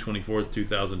is May 24th,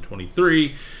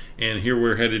 2023, and here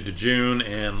we're headed to June,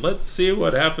 and let's see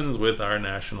what happens with our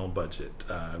national budget.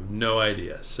 I have no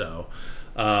idea. So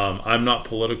I'm not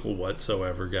political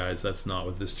whatsoever, guys. That's not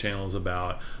what this channel is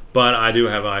about. But I do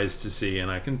have eyes to see,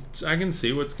 and I can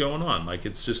see what's going on. Like,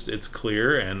 it's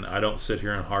clear, and I don't sit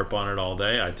here and harp on it all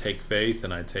day. I take faith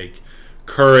and I take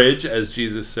courage, as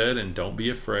Jesus said, and don't be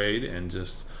afraid, and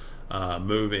just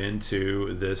move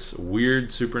into this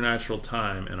weird supernatural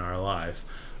time in our life.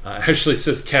 Ashley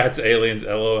says cats, aliens,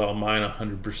 LOL. Mine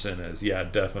 100% is. Yeah,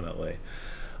 definitely.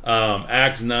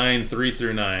 Acts 9,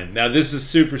 3-9. Now this is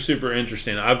super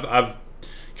interesting. I've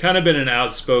kind of been an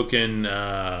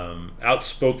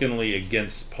outspokenly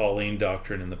against Pauline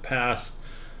doctrine in the past,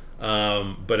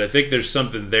 but I think there's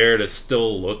something there to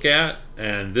still look at,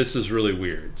 and this is really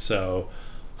weird. So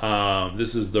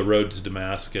this is the road to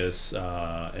Damascus in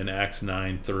Acts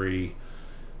 9:3.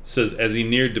 Says, as he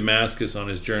neared Damascus on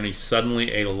his journey,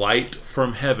 suddenly a light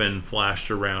from heaven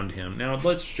flashed around him. Now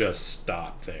let's just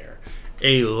stop there.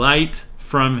 A light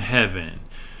from heaven.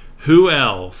 Who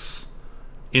else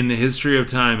in the history of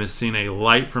time has seen a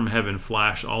light from heaven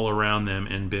flash all around them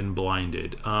and been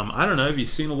blinded? I don't know. Have you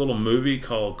seen a little movie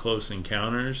called Close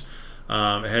Encounters?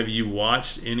 Have you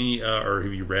watched any, or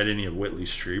have you read any of Whitley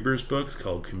Strieber's books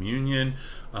called Communion?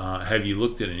 Have you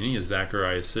looked at any of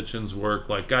Zachariah Sitchin's work?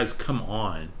 Like, guys, come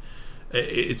on.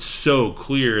 It's so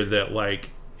clear that,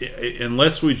 like,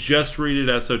 unless we just read it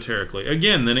esoterically,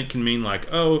 again, then it can mean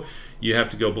like, oh, you have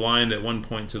to go blind at one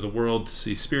point to the world to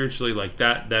see spiritually. Like,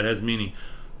 that has meaning.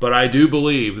 But I do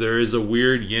believe there is a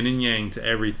weird yin and yang to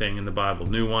everything in the Bible,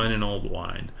 new wine and old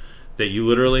wine, that you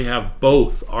literally have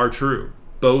both are true.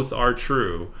 Both are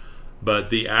true, but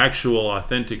the actual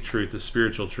authentic truth, the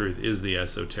spiritual truth, is the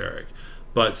esoteric.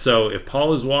 But so if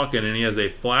Paul is walking and he has a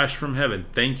flash from heaven,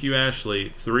 thank you, Ashley,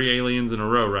 3 aliens in a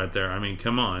row right there. I mean,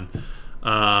 come on.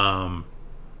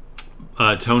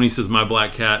 Tony says, my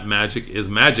black cat, magic is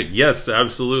magic. Yes,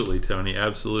 absolutely, Tony,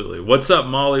 absolutely. What's up,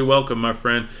 Molly? Welcome, my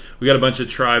friend. We got a bunch of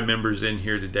tribe members in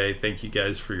here today. Thank you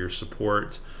guys for your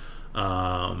support.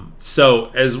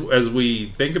 So as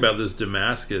we think about this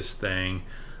Damascus thing,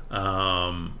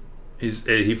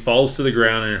 he falls to the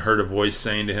ground and heard a voice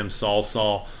saying to him, Saul,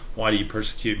 Saul, why do you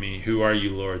persecute me? Who are you,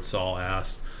 Lord? Saul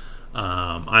asked.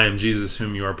 I am Jesus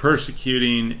whom you are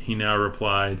persecuting. He now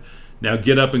replied, now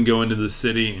get up and go into the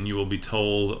city, and you will be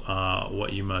told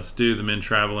what you must do. The men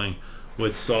traveling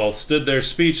with Saul stood there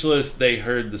speechless. They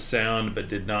heard the sound but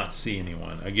did not see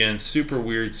anyone. Again, super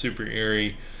weird, super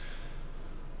eerie.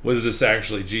 Was this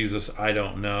actually Jesus? I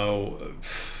don't know.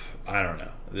 I don't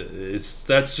know.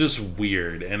 That's just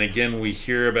weird. And again, we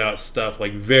hear about stuff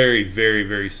like very, very,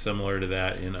 very similar to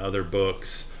that in other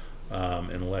books.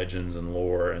 and legends and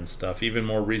lore and stuff, even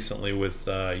more recently with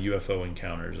UFO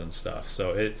encounters and stuff.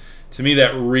 So to me,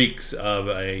 that reeks of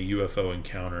a UFO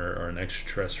encounter or an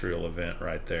extraterrestrial event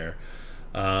right there.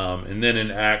 And then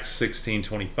in Acts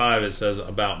 16:25, it says,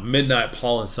 about midnight,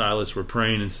 Paul and Silas were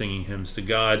praying and singing hymns to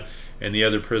God, and the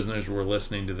other prisoners were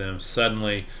listening to them.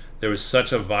 Suddenly, there was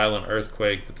such a violent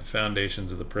earthquake that the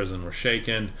foundations of the prison were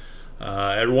shaken.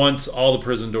 At once, all the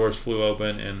prison doors flew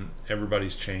open, and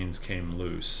everybody's chains came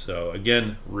loose. So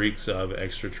again, reeks of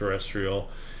extraterrestrial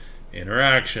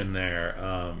interaction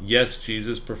there. Yes,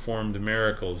 Jesus performed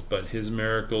miracles, but his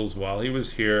miracles while he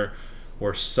was here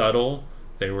were subtle.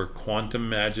 They were quantum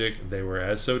magic. They were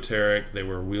esoteric. They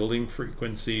were wielding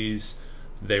frequencies.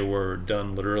 They were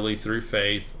done literally through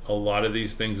faith. A lot of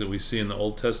these things that we see in the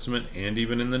Old Testament and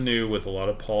even in the New with a lot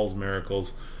of Paul's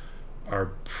miracles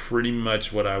are pretty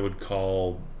much what I would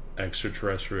call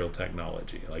extraterrestrial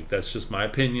technology. Like, that's just my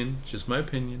opinion. It's just my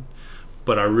opinion.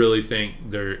 But I really think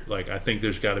I think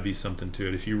there's got to be something to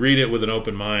it. If you read it with an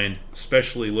open mind,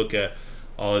 especially look at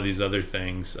all of these other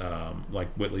things, like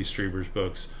Whitley Strieber's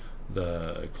books,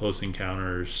 the Close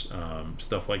Encounters,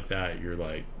 stuff like that, you're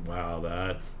like, wow,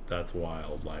 that's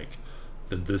wild. Like,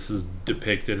 that this is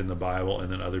depicted in the Bible,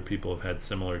 and then other people have had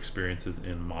similar experiences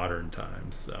in modern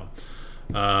times. So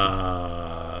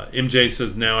MJ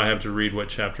says, now I have to read what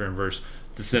chapter and verse.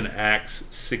 This is in Acts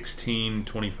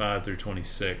 16:25 through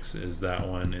 26 is that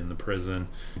one in the prison.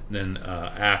 Then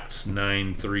Acts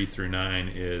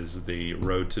 9:3-9 is the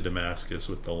road to Damascus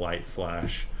with the light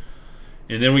flash.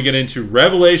 And then we get into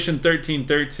Revelation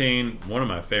 13:13, one of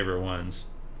my favorite ones.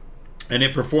 And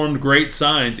it performed great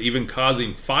signs, even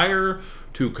causing fire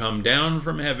to come down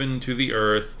from heaven to the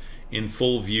earth in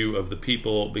full view of the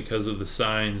people. Because of the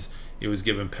signs, it was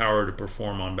given power to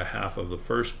perform on behalf of the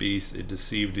first beast. It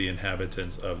deceived the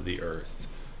inhabitants of the earth.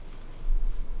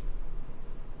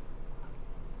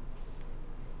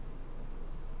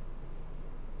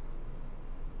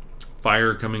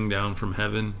 Fire coming down from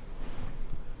heaven.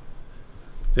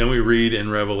 Then we read in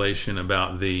Revelation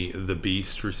about the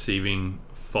beast receiving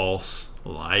false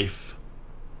life.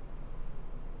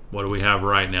 What do we have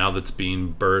right now that's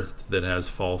being birthed that has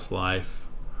false life?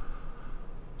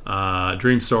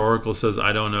 Dreamstar Oracle says,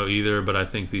 I don't know either, but I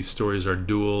think these stories are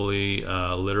dually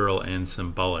literal and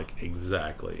symbolic.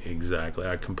 Exactly.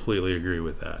 I completely agree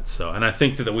with that. So, and I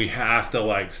think that we have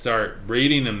to start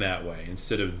reading them that way.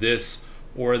 Instead of this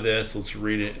or this, let's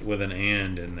read it with an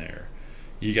and in there.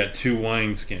 You got two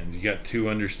wineskins. You got two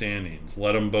understandings.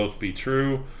 Let them both be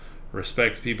true.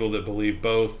 Respect people that believe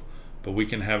both. But we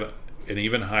can have an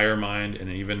even higher mind and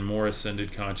an even more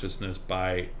ascended consciousness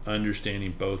by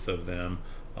understanding both of them,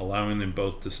 allowing them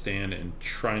both to stand and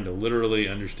trying to literally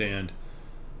understand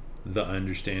the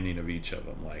understanding of each of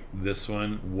them. Like this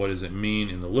one, what does it mean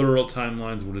in the literal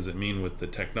timelines? What does it mean with the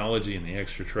technology and the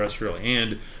extraterrestrial?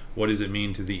 And what does it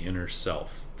mean to the inner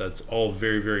self? That's all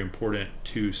very, very important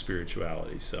to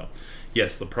spirituality. So,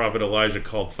 yes, the prophet Elijah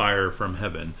called fire from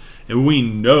heaven. And we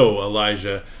know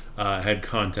Elijah had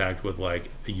contact with a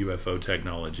UFO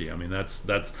technology. I mean, that's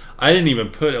I didn't even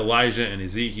put Elijah and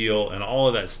Ezekiel and all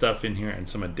of that stuff in here, and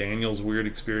some of Daniel's weird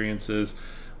experiences.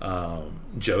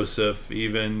 Joseph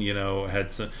even,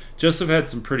 Joseph had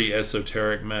some pretty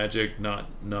esoteric magic, not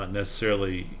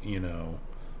necessarily,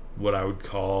 what I would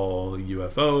call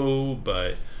UFO,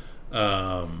 but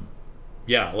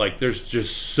there's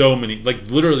just so many,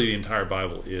 literally the entire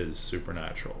Bible is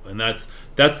supernatural. And that's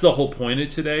the whole point of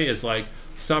today is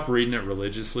stop reading it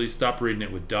religiously, stop reading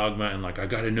it with dogma and I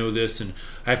got to know this and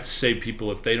I have to save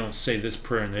people if they don't say this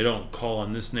prayer and they don't call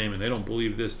on this name and they don't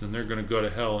believe this, then they're going to go to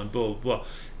hell and blah, blah, blah.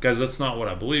 Guys, that's not what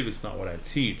I believe. It's not what I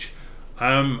teach.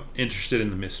 I'm interested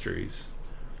in the mysteries.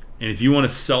 And if you want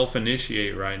to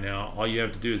self-initiate right now, all you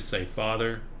have to do is say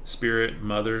Father, Spirit,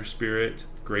 Mother, Spirit,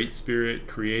 Great Spirit,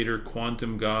 Creator,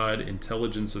 Quantum God,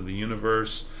 Intelligence of the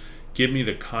Universe. Give me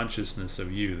the consciousness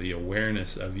of you, the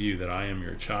awareness of you, that I am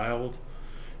your child.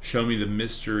 Show me the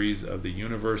mysteries of the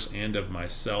universe and of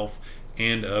myself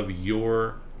and of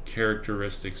your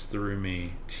characteristics through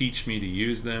me. Teach me to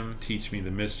use them. Teach me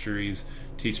the mysteries.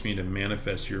 Teach me to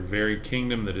manifest your very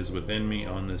kingdom that is within me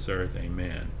on this earth.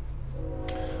 Amen.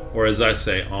 Or as I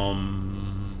say,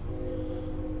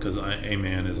 because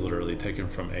amen is literally taken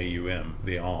from AUM,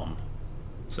 the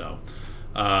So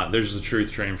there's the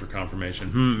truth train for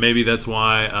confirmation. Maybe that's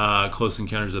why Close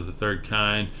Encounters of the Third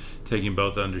Kind, taking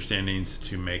both understandings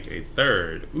to make a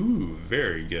third. Ooh,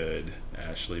 very good,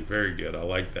 Ashley. Very good. I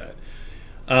like that.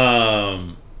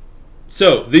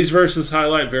 So these verses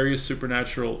highlight various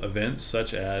supernatural events,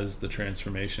 such as the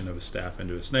transformation of a staff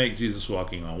into a snake, Jesus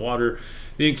walking on water,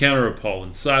 the encounter of Paul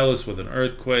and Silas with an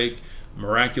earthquake,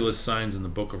 miraculous signs in the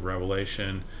book of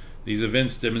Revelation. These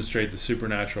events demonstrate the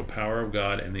supernatural power of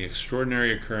God and the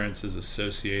extraordinary occurrences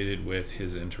associated with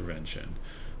his intervention.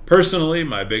 Personally,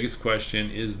 my biggest question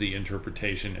is the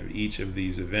interpretation of each of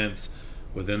these events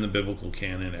within the biblical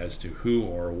canon as to who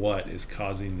or what is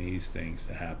causing these things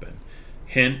to happen.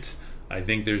 Hint, I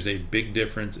think there's a big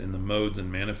difference in the modes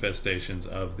and manifestations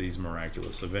of these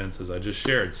miraculous events, as I just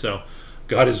shared. So,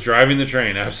 God is driving the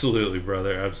train. Absolutely,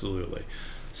 brother. Absolutely.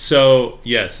 So,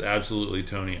 yes, absolutely,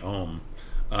 Tony Ohm.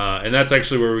 And that's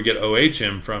actually where we get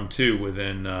OHM from, too,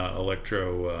 within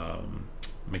electro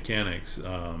mechanics.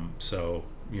 So,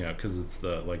 yeah, because it's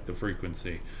the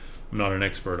frequency. I'm not an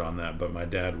expert on that, but my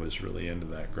dad was really into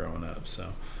that growing up.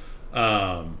 So,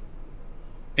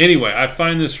 anyway, I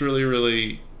find this really,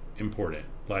 really important.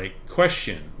 Like,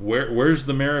 question, where's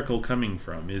the miracle coming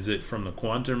from? Is it from the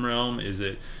quantum realm? Is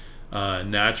it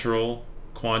natural,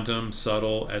 quantum,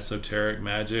 subtle, esoteric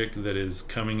magic that is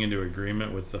coming into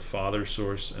agreement with the Father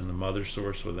source and the Mother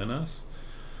source within us?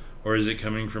 Or is it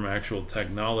coming from actual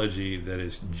technology that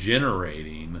is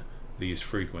generating these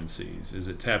frequencies? Is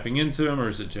it tapping into them, or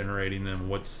is it generating them?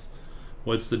 What's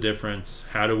the difference?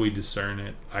 How do we discern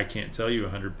it? I can't tell you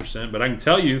 100%, but I can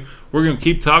tell you we're going to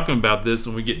keep talking about this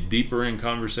when we get deeper in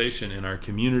conversation in our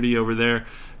community over there,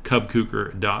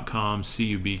 cubkuker.com,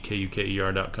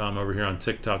 cubkuker.com. Over here on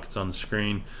TikTok, it's on the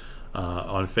screen.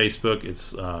 On Facebook,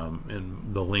 it's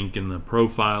in the link in the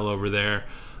profile over there.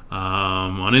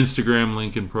 On Instagram,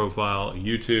 link in profile.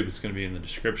 YouTube, it's going to be in the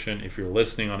description. If you're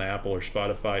listening on Apple or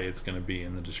Spotify, it's going to be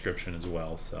in the description as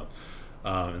well. So,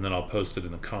 and then I'll post it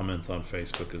in the comments on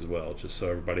Facebook as well, just so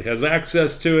everybody has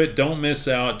access to it. Don't miss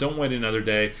out. Don't wait another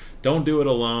day. Don't do it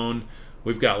alone.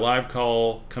 We've got live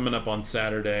call coming up on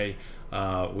Saturday.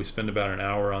 We spend about an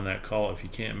hour on that call. If you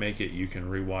can't make it, you can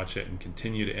rewatch it and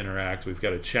continue to interact. We've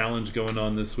got a challenge going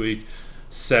on this week,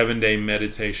 7-day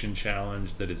meditation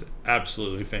challenge that is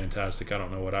absolutely fantastic. I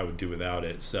don't know what I would do without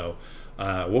it. So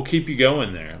we'll keep you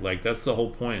going there. Like, that's the whole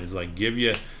point, is like give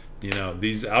you,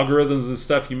 these algorithms and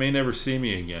stuff. You may never see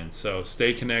me again. So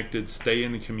stay connected, stay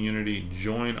in the community,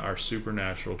 join our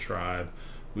supernatural tribe.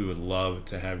 We would love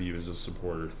to have you as a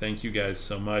supporter. Thank you guys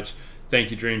so much.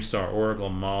 Thank you, Dreamstar Oracle,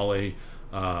 Molly,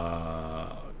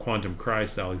 Quantum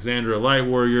Christ, Alexandra, Light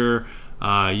Warrior,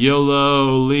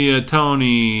 YOLO, Leah,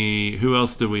 Tony. Who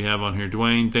else do we have on here?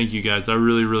 Dwayne. Thank you guys. I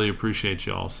really, really appreciate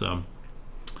y'all. So,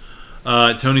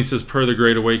 Tony says, per the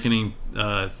Great Awakening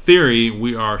theory,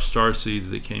 we are star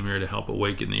seeds that came here to help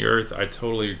awaken the earth. I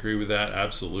totally agree with that.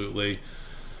 Absolutely.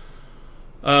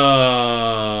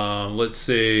 Let's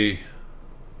see.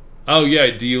 Oh, yeah.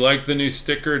 Do you like the new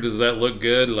sticker? Does that look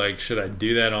good? Like, should I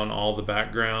do that on all the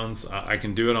backgrounds? I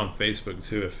can do it on Facebook,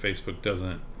 too, if Facebook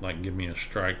doesn't, give me a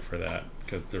strike for that,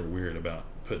 because they're weird about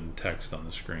putting text on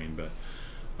the screen.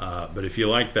 But if you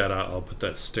like that, I'll put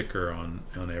that sticker on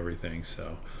everything.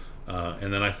 So,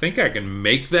 and then I think I can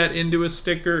make that into a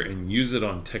sticker and use it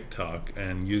on TikTok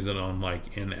and use it on,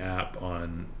 in-app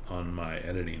on my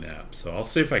editing app. So I'll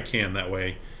see if I can. That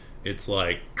way it's,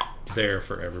 there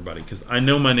for everybody, because I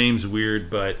know my name's weird,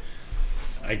 but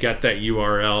I got that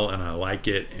URL and I like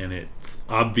it, and it's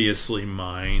obviously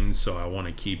mine, so I want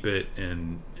to keep it,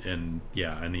 and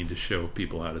yeah, I need to show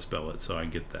people how to spell it, so I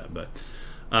get that. But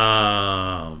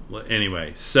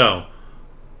anyway, so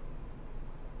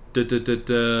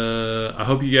I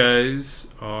hope you guys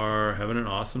are having an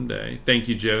awesome day. Thank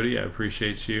you, Jody. I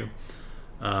appreciate you.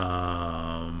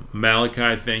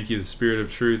 Malachi, thank you. The spirit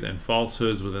of truth and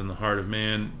falsehoods within the heart of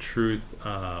man, truth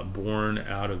born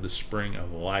out of the spring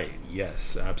of light.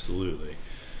 Yes, absolutely.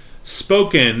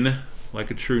 Spoken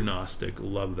like a true Gnostic.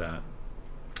 Love that.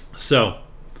 So,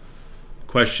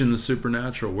 question the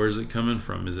supernatural. Where's it coming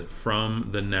from? Is it from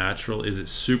the natural? Is it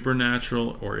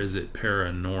supernatural, or is it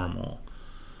paranormal?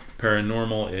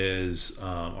 Paranormal is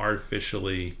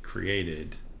artificially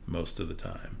created most of the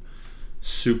time.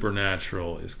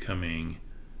 Supernatural is coming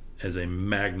as a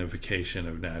magnification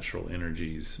of natural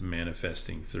energies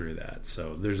manifesting through that.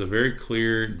 So there's a very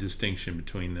clear distinction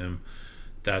between them.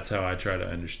 That's how I try to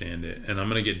understand it. And I'm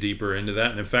going to get deeper into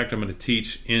that. And in fact, I'm going to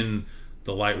teach in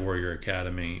the Light Warrior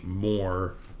Academy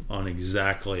more on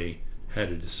exactly how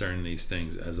to discern these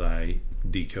things as I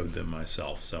decode them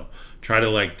myself. So try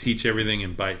to teach everything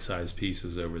in bite-sized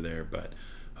pieces over there. But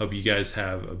hope you guys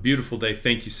have a beautiful day.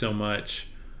 Thank you so much.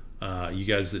 You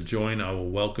guys that join, I will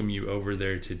welcome you over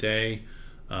there today.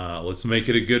 Let's make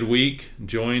it a good week.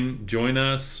 Join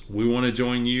us. We want to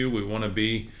join you. We want to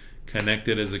be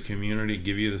connected as a community,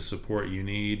 give you the support you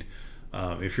need.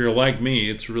 If you're like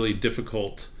me, it's really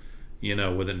difficult,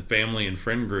 within family and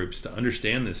friend groups to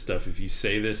understand this stuff. If you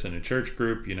say this in a church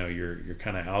group, you're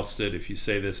kind of ousted. If you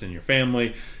say this in your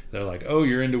family, they're like, oh,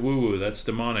 you're into woo-woo, that's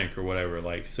demonic or whatever.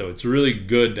 So it's really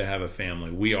good to have a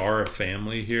family. We are a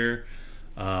family here.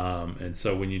 And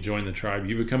so when you join the tribe,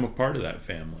 you become a part of that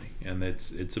family, and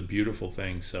it's a beautiful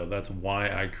thing. So that's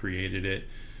why I created it,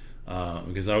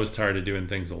 because I was tired of doing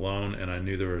things alone, and I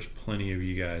knew there was plenty of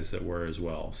you guys that were as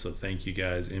well. So thank you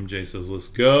guys. MJ says, let's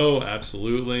go.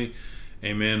 Absolutely.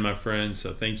 Amen, my friends.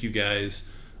 So thank you guys.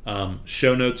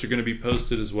 Show notes are going to be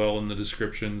posted as well in the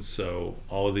descriptions. So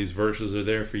all of these verses are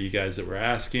there for you guys that were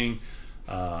asking.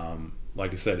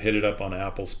 Like I said, hit it up on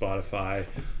Apple, Spotify.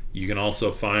 You can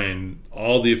also find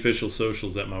all the official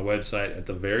socials at my website at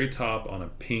the very top on a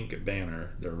pink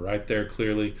banner. They're right there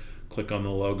clearly. Click on the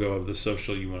logo of the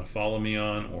social you want to follow me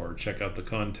on, or check out the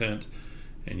content,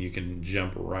 and you can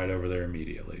jump right over there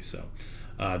immediately. So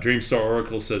Dreamstar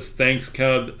Oracle says, thanks,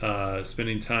 Cub.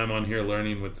 Spending time on here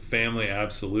learning with the family.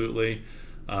 Absolutely.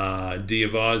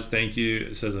 Diavaz, thank you.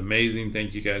 It says, amazing.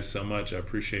 Thank you guys so much. I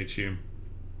appreciate you.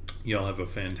 Y'all have a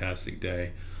fantastic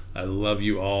day. I love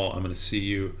you all. I'm going to see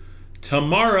you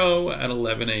tomorrow at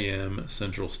 11 a.m.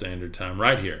 Central Standard Time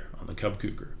right here on the Cub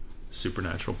Cougar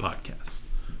Supernatural Podcast.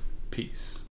 Peace.